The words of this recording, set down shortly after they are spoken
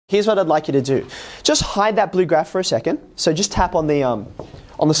Here's what I'd like you to do. Just hide that blue graph for a second. So just tap on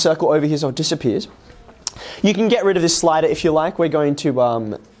the circle over here so it disappears. You can get rid of this slider if you like. We're going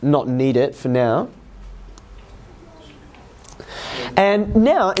to not need it for now. And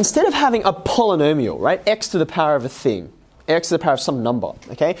now, instead of having a polynomial, right, x to the power of a thing, x to the power of some number,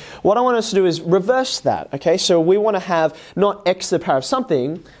 okay, what I want us to do is reverse that, okay? So we want to have not x to the power of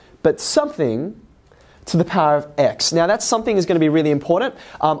something, but something to the power of x. Now that something is going to be really important.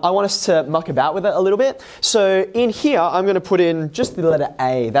 I want us to muck about with it a little bit. So in here, I'm going to put in just the letter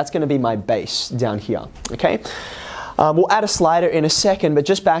A. That's going to be my base down here, okay? We'll add a slider in a second, but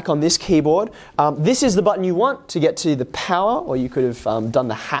just back on this keyboard, this is the button you want to get to the power, or you could have done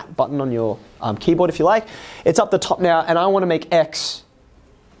the hat button on your keyboard if you like. It's up the top now, and I want to make x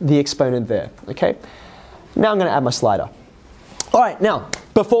the exponent there, okay? Now I'm going to add my slider. All right, now,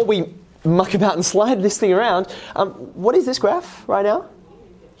 before we muck about and slide this thing around, what is this graph right now?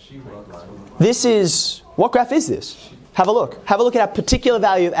 This is, what graph is this? Have a look. Have a look at our particular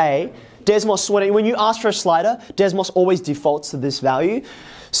value of A. Desmos, when you ask for a slider, Desmos always defaults to this value.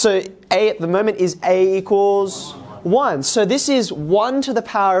 So A at the moment is A equals 1. So this is 1 to the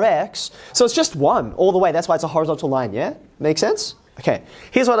power of x. So it's just 1 all the way. That's why it's a horizontal line, yeah? Make sense? Okay,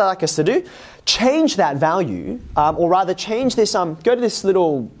 here's what I'd like us to do. Change that value, or rather change this, go to this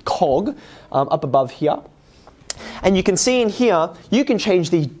little cog up above here. And you can see in here, you can change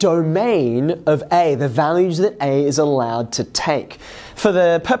the domain of A, the values that A is allowed to take. For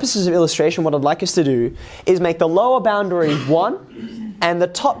the purposes of illustration, what I'd like us to do is make the lower boundary 1 and the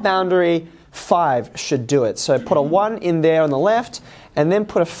top boundary 5 should do it. So put a 1 in there on the left and then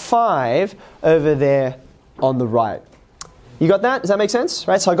put a 5 over there on the right. You got that? Does that make sense?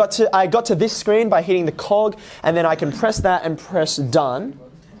 Right. So I got to this screen by hitting the cog, and then I can press that and press done.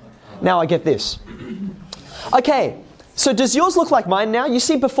 Now I get this. Okay. So does yours look like mine now? You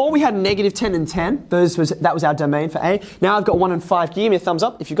see, before we had -10 and 10. That was our domain for A. Now I've got 1 and 5. Give me a thumbs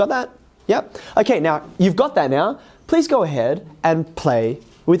up if you got that. Yep. Okay. Now you've got that now. Please go ahead and play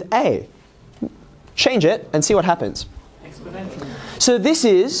with A. Change it and see what happens. Exponential. So this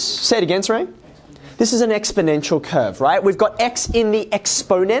is. Say it again, Saray. This is an exponential curve, right? We've got x in the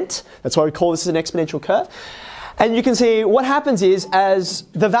exponent. That's why we call this an exponential curve. And you can see what happens is, as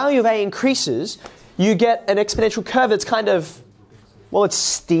the value of A increases, you get an exponential curve that's kind of, well, it's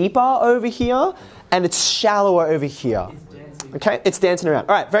steeper over here, and it's shallower over here. Okay, it's dancing around.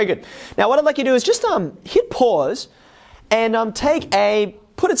 All right, very good. Now what I'd like you to do is just hit pause, and take A,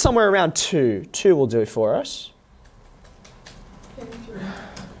 put it somewhere around 2. 2 will do it for us.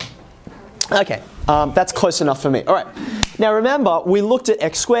 Okay, that's close enough for me. All right. Now remember, we looked at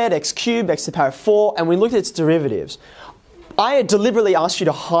x squared, x cubed, x to the power of 4, and we looked at its derivatives. I deliberately asked you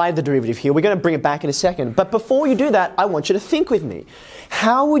to hide the derivative here. We're going to bring it back in a second. But before you do that, I want you to think with me.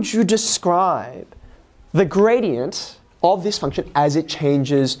 How would you describe the gradient of this function as it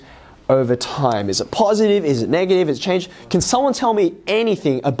changes over time? Is it positive? Is it negative? Is it changed? Can someone tell me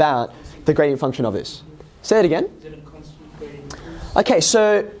anything about the gradient function of this? Say it again. Okay,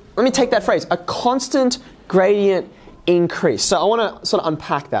 so let me take that phrase, a constant gradient increase. So I want to sort of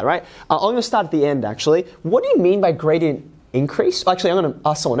unpack that, right? I'm going to start at the end, actually. What do you mean by gradient increase? Actually, I'm going to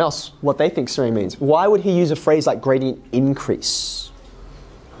ask someone else what they think Siri means. Why would he use a phrase like gradient increase?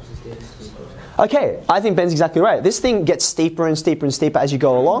 Okay, I think Ben's exactly right. This thing gets steeper and steeper and steeper as you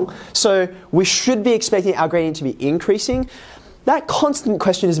go along. So we should be expecting our gradient to be increasing. That constant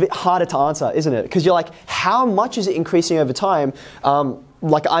question is a bit harder to answer, isn't it? Because you're like, how much is it increasing over time?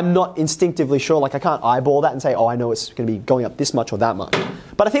 Like, I'm not instinctively sure. Like, I can't eyeball that and say, oh, I know it's going to be going up this much or that much.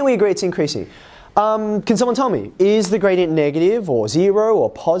 But I think we agree it's increasing. Can someone tell me, is the gradient negative or 0 or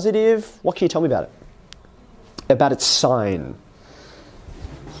positive? What can you tell me about it? About its sign.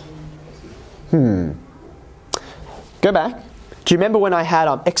 Go back. Do you remember when I had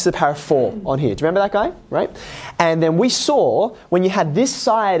x to the power of 4 on here? Do you remember that guy? Right? And then we saw when you had this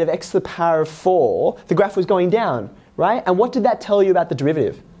side of x to the power of 4, the graph was going down. Right? And what did that tell you about the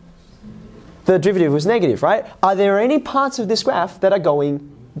derivative? The derivative was negative, right? Are there any parts of this graph that are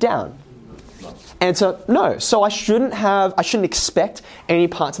going down? Answer, no. So I shouldn't expect any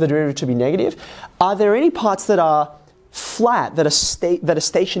parts of the derivative to be negative. Are there any parts that are flat, that are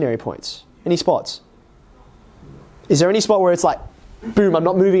stationary points? Any spots? Is there any spot where it's like, boom, I'm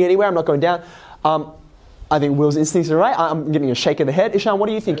not moving anywhere, I'm not going down? I think Will's instincts are right. I'm getting a shake of the head. Ishan, what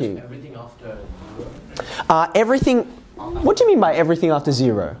are you thinking? Everything after 0. What do you mean by everything after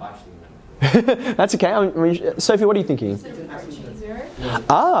 0? That's okay. Sophie, what are you thinking?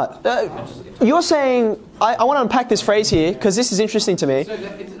 You're saying, I want to unpack this phrase here because this is interesting to me. So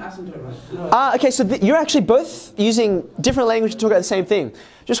it's an asymptote, right? Okay, so you're actually both using different language to talk about the same thing.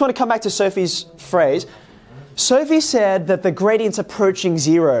 Just want to come back to Sophie's phrase. Sophie said that the gradient's approaching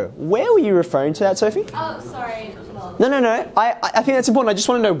 0. Where were you referring to that, Sophie? Oh, sorry. Well, No. I think that's important. I just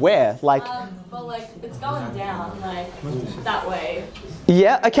want to know where. Like, well, like, it's going down, like, that way.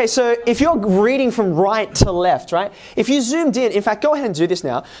 yeah, okay, so if you're reading from right to left, right? If you zoomed in fact, go ahead and do this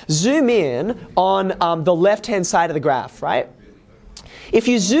now. Zoom in on the left-hand side of the graph, right? If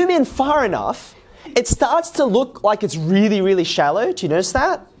you zoom in far enough, it starts to look like it's really, really shallow. Do you notice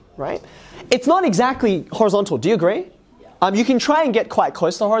that? Right? It's not exactly horizontal. Do you agree? You can try and get quite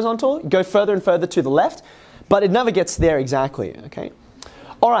close to horizontal, go further and further to the left, but it never gets there exactly, okay?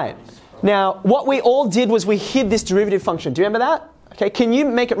 All right. Now, what we all did was we hid this derivative function. Do you remember that? Okay, can you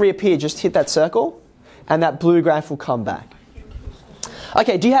make it reappear? Just hit that circle, and that blue graph will come back.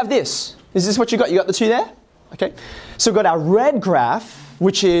 Okay, do you have this? Is this what you got? You got the 2 there? Okay. So we've got our red graph,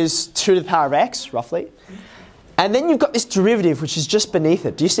 which is 2 to the power of x, roughly. And then you've got this derivative, which is just beneath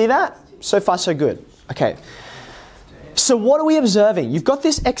it. Do you see that? So far, so good. Okay. So what are we observing? You've got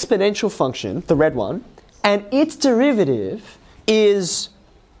this exponential function, the red one, and its derivative is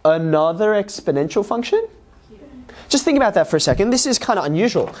another exponential function? Just think about that for a second. This is kind of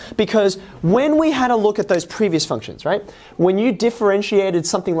unusual because when we had a look at those previous functions, right? When you differentiated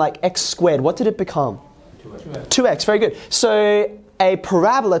something like x squared, what did it become? 2x. 2x, very good. So a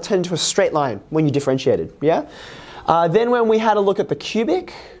parabola turned into a straight line when you differentiated, yeah? Then when we had a look at the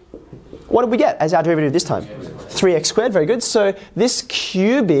cubic, what did we get as our derivative this time? 3x squared, very good. So this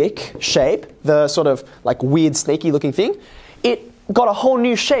cubic shape, the sort of like weird snaky looking thing, it got a whole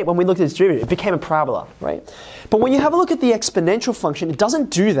new shape when we looked at its derivative. It became a parabola, right? But when you have a look at the exponential function, it doesn't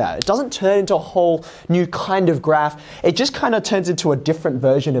do that. It doesn't turn into a whole new kind of graph. It just kind of turns into a different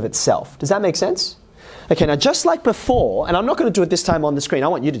version of itself. Does that make sense? Okay, now just like before, and I'm not going to do it this time on the screen. I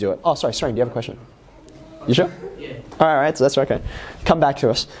want you to do it. Oh, sorry, do you have a question? You sure? Yeah. All right, so that's okay. Come back to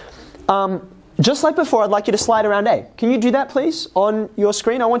us. Just like before, I'd like you to slide around A. Can you do that, please, on your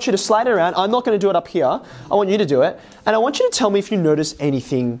screen? I want you to slide it around. I'm not going to do it up here. I want you to do it. And I want you to tell me if you notice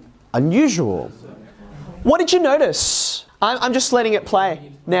anything unusual. What did you notice? I'm just letting it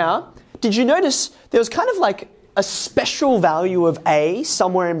play now. Did you notice there was kind of like a special value of A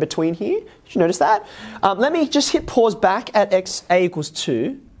somewhere in between here? Did you notice that? Let me just hit pause back at A equals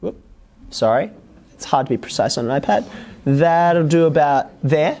 2. Whoop. Sorry. It's hard to be precise on an iPad. That'll do about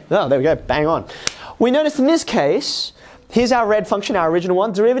there. Oh, there we go. Bang on. We noticed in this case, here's our red function, our original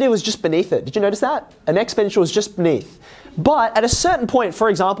one. Derivative was just beneath it. Did you notice that? An exponential was just beneath. But at a certain point, for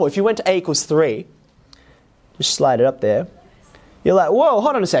example, if you went to A equals 3, just slide it up there. You're like, whoa,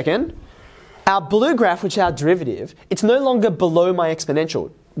 hold on a second. Our blue graph, which is our derivative, it's no longer below my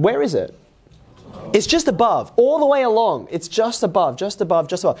exponential. Where is it? It's just above, all the way along. It's just above, just above,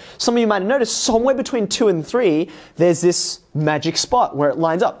 just above. Some of you might have noticed somewhere between 2 and 3, there's this magic spot where it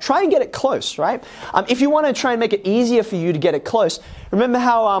lines up. Try and get it close, right? If you want to try and make it easier for you to get it close, remember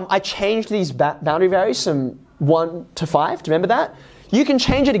how I changed these boundary values from 1 to 5? Do you remember that? You can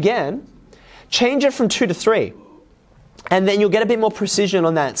change it again. Change it from 2 to 3. And then you'll get a bit more precision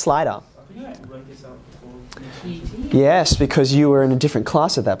on that slider. I think I wrote this out before. Yes, because you were in a different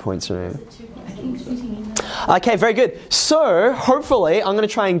class at that point, so. Okay, very good. So, hopefully, I'm going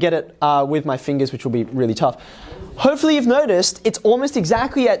to try and get it with my fingers, which will be really tough. Hopefully you've noticed it's almost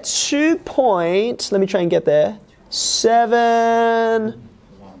exactly at 2 point, let me try and get there, 7,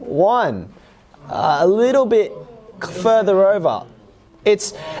 1. A little bit further over.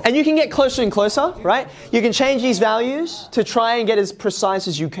 And you can get closer and closer, right? You can change these values to try and get as precise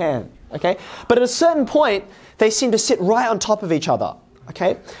as you can, okay? But at a certain point, they seem to sit right on top of each other.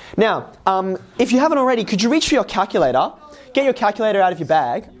 Okay. Now, if you haven't already, could you reach for your calculator? Get your calculator out of your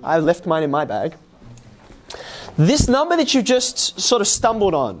bag. I left mine in my bag. This number that you just sort of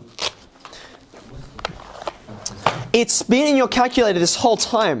stumbled on, it's been in your calculator this whole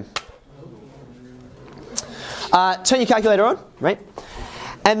time. Turn your calculator on, right?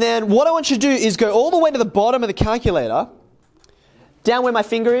 And then what I want you to do is go all the way to the bottom of the calculator, down where my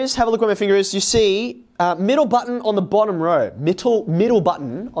finger is. Have a look where my finger is. You see middle button on the bottom row. Middle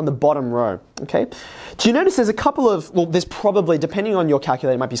button on the bottom row. Okay. Do you notice there's a couple of, well, there's probably, depending on your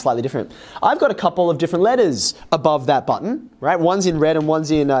calculator, it might be slightly different. I've got a couple of different letters above that button, right? One's in red and one's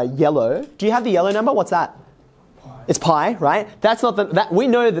in yellow. Do you have the yellow number? What's that? It's pi, right? That's not we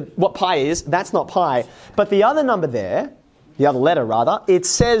know what pi is. That's not pi. But the other number there, the other letter rather, it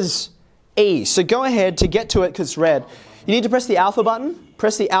says E. So go ahead to get to it because it's red. You need to press the alpha button.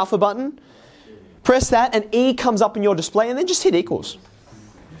 Press the alpha button. Press that and E comes up in your display and then just hit equals.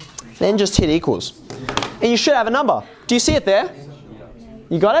 Then just hit equals. And you should have a number. Do you see it there?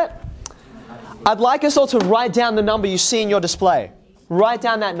 You got it? I'd like us all to write down the number you see in your display. Write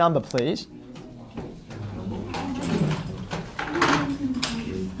down that number, please.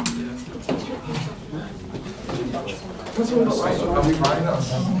 Are we writing that?